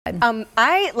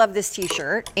I love this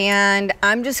t-shirt, and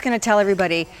I'm just going to tell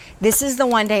everybody this is the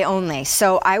one day only.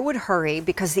 So I would hurry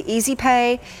because the easy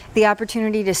pay, the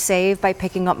opportunity to save by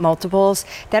picking up multiples,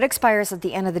 that expires at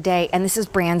the end of the day, and this is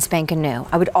brand spanking new.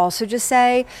 I would also just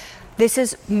say this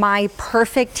is my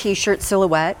perfect t-shirt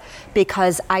silhouette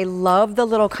because I love the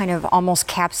little kind of almost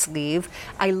cap sleeve.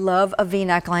 I love a V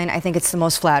neckline. I think it's the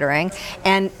most flattering.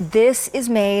 And this is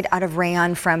made out of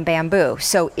rayon from bamboo.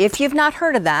 So if you've not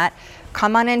heard of that,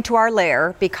 come on into our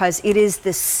lair because it is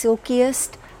the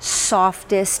silkiest,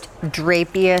 softest,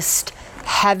 drapiest,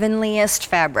 heavenliest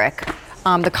fabric.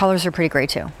 The colors are pretty great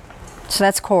too. So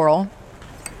that's coral.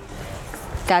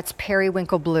 That's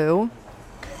periwinkle blue,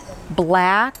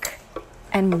 black,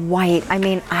 and white. I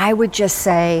mean, I would just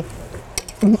say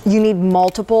you need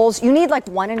multiples. You need like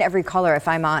one in every color, if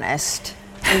I'm honest.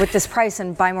 And with this price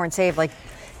and buy more and save, like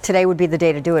today would be the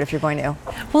day to do it if you're going to.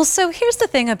 Well, so here's the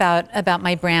thing about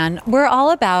my brand. We're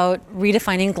all about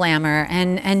redefining glamour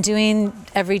and doing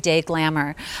everyday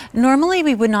glamour. Normally,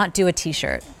 we would not do a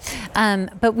t-shirt,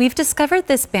 but we've discovered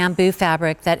this bamboo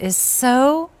fabric that is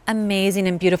so amazing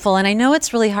and beautiful. And I know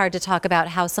it's really hard to talk about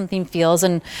how something feels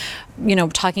and, you know,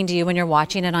 talking to you when you're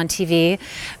watching it on TV,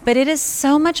 but it is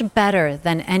so much better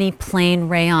than any plain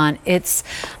rayon. It's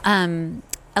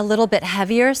a little bit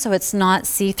heavier, so it's not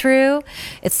see-through.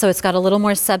 It's got a little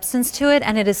more substance to it,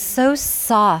 and it is so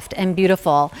soft and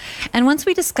beautiful. And once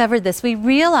we discovered this, we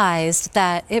realized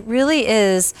that it really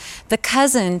is the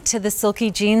cousin to the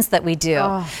silky jeans that we do.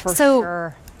 Oh, for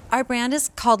sure. Our brand is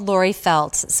called Laurie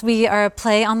Felt. So we are a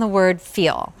play on the word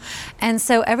feel. And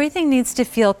so everything needs to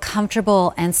feel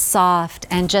comfortable and soft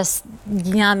and just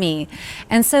yummy.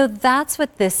 And so that's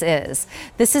what this is.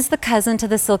 This is the cousin to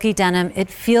the silky denim. It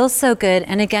feels so good.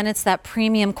 And again, it's that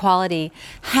premium quality.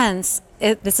 Hence,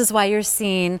 this is why you're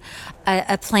seeing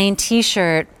a plain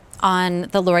t-shirt on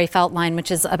the Laurie Felt line, which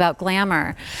is about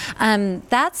glamour.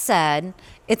 That said,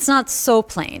 it's not so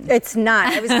plain. It's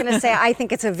not. I was going to say, I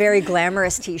think it's a very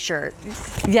glamorous t-shirt.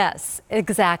 Yes,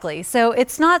 exactly. So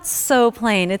it's not so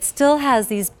plain. It still has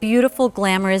these beautiful,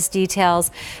 glamorous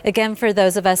details. Again, for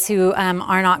those of us who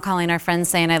are not calling our friends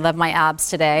saying, I love my abs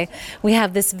today, we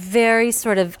have this very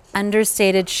sort of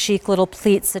understated, chic little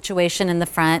pleat situation in the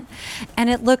front. And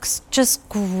it looks just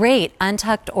great,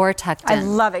 untucked or tucked in. I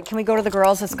love it. Can we go to the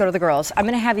girls? Let's go to the girls. I'm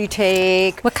going to have you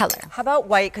take... What color? How about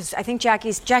white? Because I think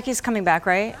Jackie's coming back,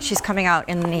 right? She's coming out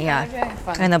in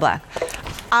the black.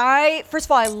 First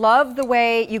of all, I love the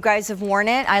way you guys have worn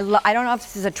it. I don't know if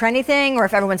this is a trendy thing or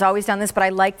if everyone's always done this, but I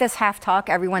like this half tuck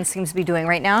everyone seems to be doing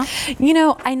right now. You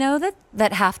know, I know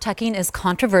that half tucking is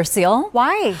controversial.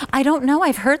 Why? I don't know.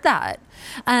 I've heard that.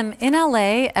 In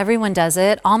LA, everyone does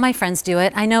it. All my friends do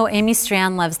it. I know Amy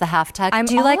Strand loves the half tuck.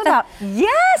 Do you like that?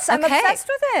 Yes, I'm obsessed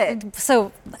with it.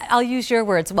 So I'll use your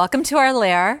words. Welcome to our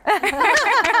lair.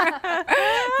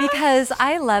 Because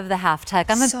I love the half tuck.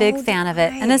 I'm a big fan of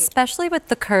it. And especially with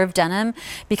the curved denim,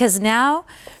 because now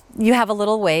you have a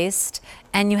little waist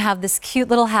and you have this cute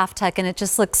little half tuck and it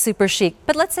just looks super chic.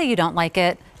 But let's say you don't like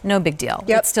it. No big deal.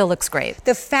 Yep. It still looks great.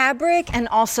 The fabric and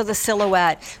also the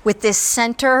silhouette with this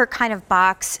center kind of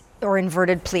box or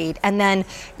inverted pleat, and then,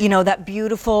 you know, that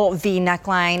beautiful V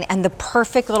neckline and the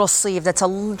perfect little sleeve that's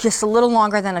just a little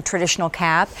longer than a traditional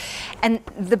cap. And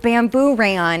the bamboo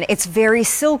rayon, it's very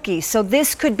silky. So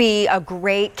this could be a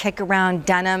great kick around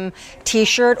denim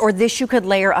t-shirt, or this you could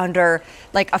layer under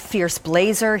like a fierce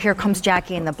blazer. Here comes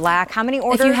Jackie in the black. How many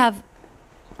orders? If you have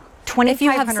 2,500 if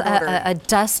you have a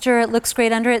duster, it looks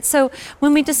great under it. So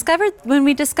when we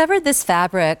discovered this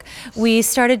fabric, we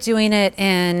started doing it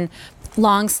in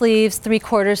long sleeves,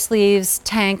 3/4 sleeves,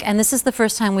 tank, and this is the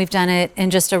first time we've done it in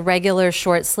just a regular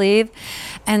short sleeve.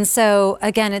 And so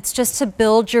again, it's just to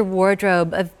build your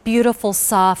wardrobe of beautiful,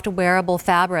 soft, wearable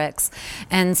fabrics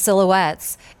and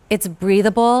silhouettes. It's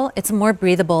breathable. It's more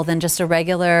breathable than just a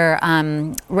regular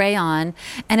rayon,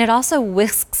 and it also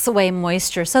whisks away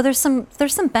moisture. So there's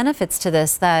some benefits to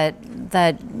this that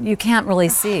you can't really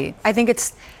see. I think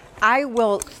I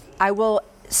will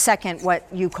second what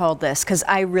you called this, because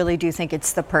I really do think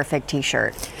it's the perfect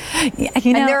t-shirt. Yeah,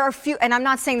 you know, and there are a few, and I'm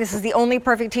not saying this is the only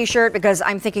perfect t-shirt, because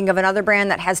I'm thinking of another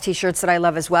brand that has t-shirts that I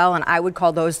love as well, and I would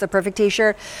call those the perfect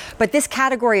t-shirt. But this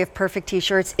category of perfect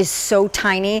t-shirts is so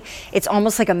tiny, it's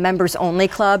almost like a members only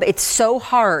club. It's so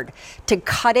hard to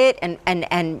cut it and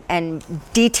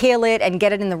detail it and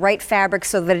get it in the right fabric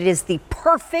so that it is the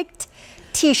perfect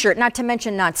t-shirt, not to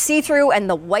mention not see-through, and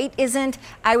the white isn't,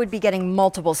 I would be getting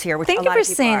multiples here, which Thank a you lot for of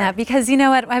people saying are. that, because you know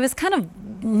what? I was kind of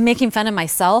making fun of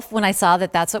myself when I saw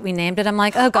that that's what we named it. I'm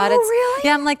like, oh God, Oh, it's really?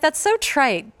 yeah. I'm like, that's so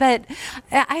trite, but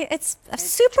it's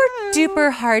super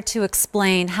duper hard to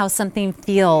explain how something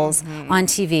feels on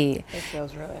TV. It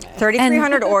feels really nice.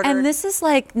 3,300 ordered. And this is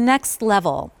like next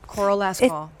level. Coral last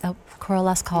call. Oh, Coral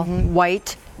last call.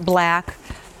 White, black.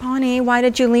 Bonnie, why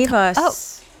did you leave us?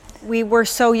 Oh. We were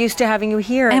so used to having you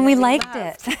here. And we then you liked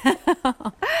left.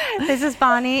 it. This is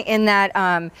Bonnie in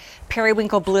that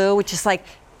periwinkle blue, which is like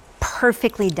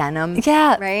perfectly denim.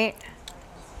 Yeah. Right?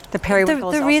 The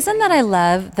periwinkle The reason that I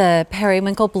love the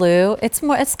periwinkle blue, it's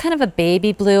kind of a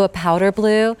baby blue, a powder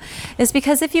blue, is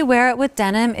because if you wear it with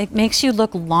denim, it makes you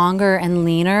look longer and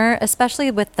leaner, especially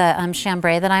with the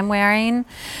chambray that I'm wearing.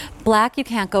 Black, you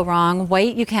can't go wrong.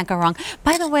 White, you can't go wrong.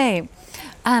 By the way,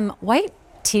 white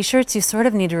t-shirts you sort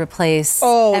of need to replace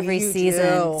every you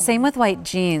season. do. Same with white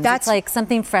jeans. That's- It's like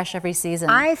something fresh every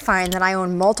season. I find that I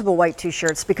own multiple white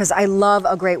t-shirts because I love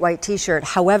a great white t-shirt.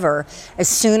 However, as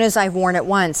soon as I've worn it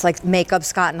once, like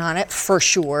makeup's gotten on it for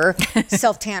sure,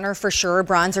 self-tanner for sure,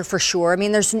 bronzer for sure. I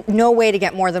mean, there's no way to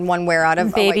get more than one wear out of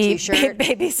a white t-shirt.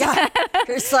 baby Yeah.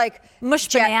 It's like Mush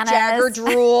bananas. Jagger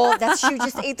drool. You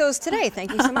just ate those today.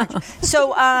 Thank you so much. So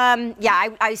yeah,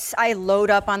 I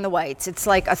load up on the whites. It's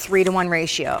like a 3-to-1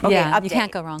 ratio. Okay, yeah, update. you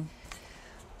can't go wrong.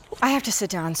 I have to sit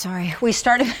down. Sorry. We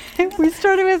started with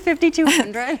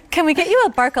 5,200. Can we get you a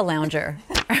Barca lounger?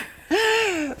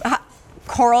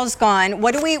 Coral's gone.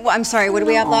 I'm sorry. What do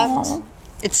we have left?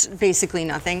 It's basically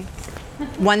nothing.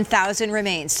 1,000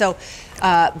 remains. So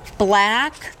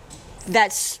black.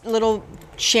 That's little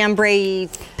chambray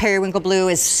periwinkle blue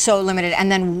is so limited,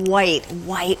 and then white.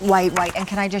 And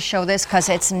can I just show this because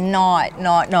it's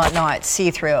not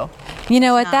see-through. You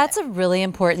know what? That's a really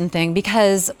important thing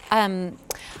because I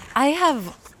have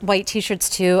white t-shirts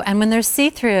too, and when they're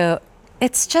see-through,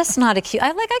 it's just not a cute.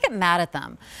 I get mad at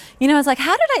them. You know, it's like,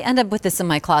 how did I end up with this in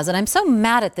my closet? I'm so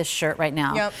mad at this shirt right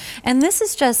now. Yep. And this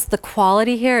is just, the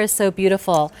quality here is so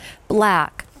beautiful.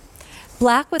 Black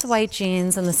with white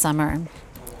jeans in the summer.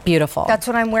 Beautiful. That's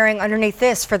what I'm wearing underneath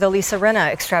this for the Lisa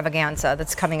Rinna extravaganza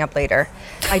that's coming up later.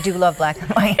 I do love black and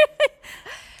white.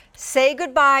 Say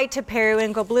goodbye to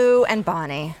periwinkle blue and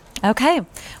Bonnie. Okay,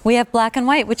 we have black and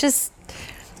white, which is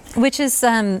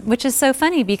so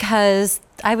funny because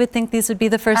I would think these would be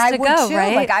the first to would go, too.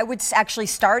 right? Like I would actually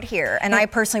start here, and I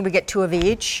personally would get 2 of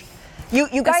each. You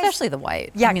guys, especially the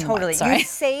white. yeah, I mean, the totally. white, sorry. You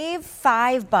save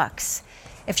 $5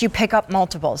 if you pick up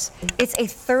multiples. It's a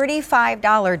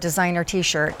 $35 designer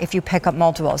t-shirt if you pick up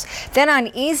multiples. Then on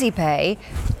Easy Pay,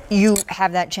 you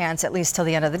have that chance at least till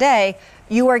the end of the day.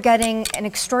 You are getting an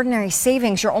extraordinary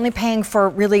savings. You're only paying for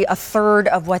really a third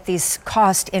of what these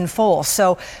cost in full.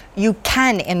 So you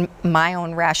can, in my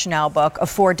own rationale book,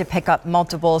 afford to pick up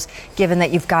multiples given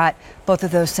that you've got both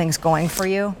of those things going for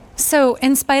you. So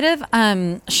in spite of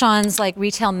Sean's like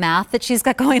retail math that she's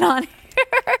got going on here,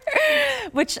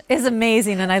 which is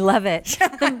amazing and I love it.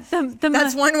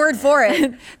 That's one word for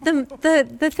it.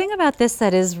 The thing about this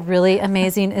that is really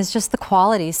amazing is just the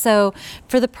quality. So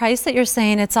for the price that you're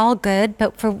saying, it's all good,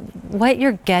 but for what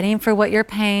you're getting, for what you're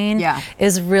paying, Yeah.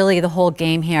 is really the whole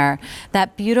game here.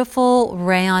 That beautiful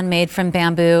rayon made from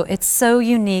bamboo, it's so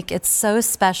unique, it's so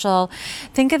special.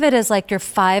 Think of it as like your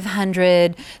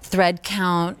 500 thread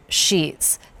count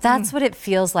sheets. That's what it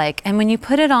feels like. And when you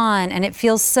put it on and it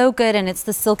feels so good and it's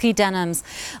the silky denims,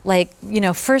 like, you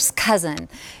know, first cousin,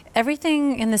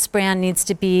 everything in this brand needs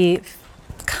to be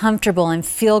comfortable and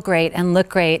feel great and look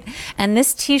great. And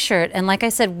this t-shirt, and like I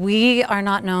said, we are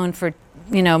not known for,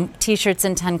 you know, t-shirts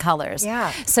in 10 colors.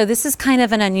 Yeah. So this is kind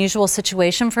of an unusual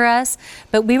situation for us,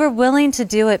 but we were willing to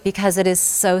do it because it is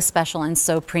so special and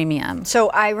so premium. So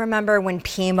I remember when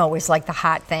Pima was like the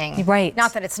hot thing. Right.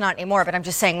 Not that it's not anymore, but I'm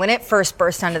just saying when it first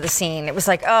burst onto the scene, it was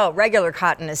like, oh, regular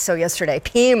cotton is so yesterday.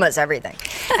 Pima's everything.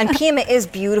 And Pima is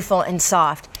beautiful and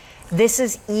soft. This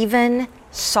is even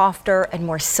softer and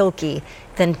more silky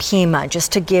than Pima,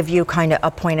 just to give you kind of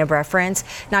a point of reference.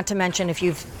 Not to mention if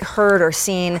you've heard or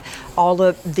seen all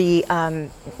of the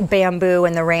bamboo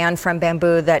and the rayon from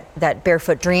bamboo that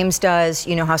Barefoot Dreams does,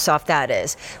 you know how soft that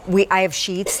is. I have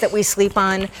sheets that we sleep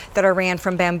on that are rayon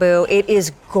from bamboo. It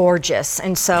is gorgeous,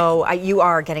 and so you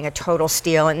are getting a total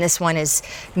steal, and this one is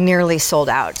nearly sold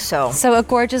out. So a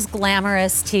gorgeous,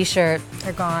 glamorous t-shirt.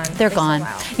 they're gone. They're They gone. sold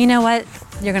out. You know what?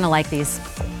 You're gonna like these.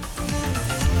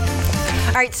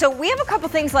 All right, so we have a couple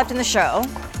things left in the show.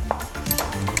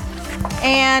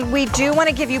 And we do want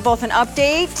to give you both an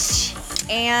update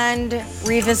and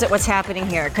revisit what's happening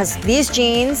here. Because these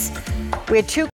jeans, we had 2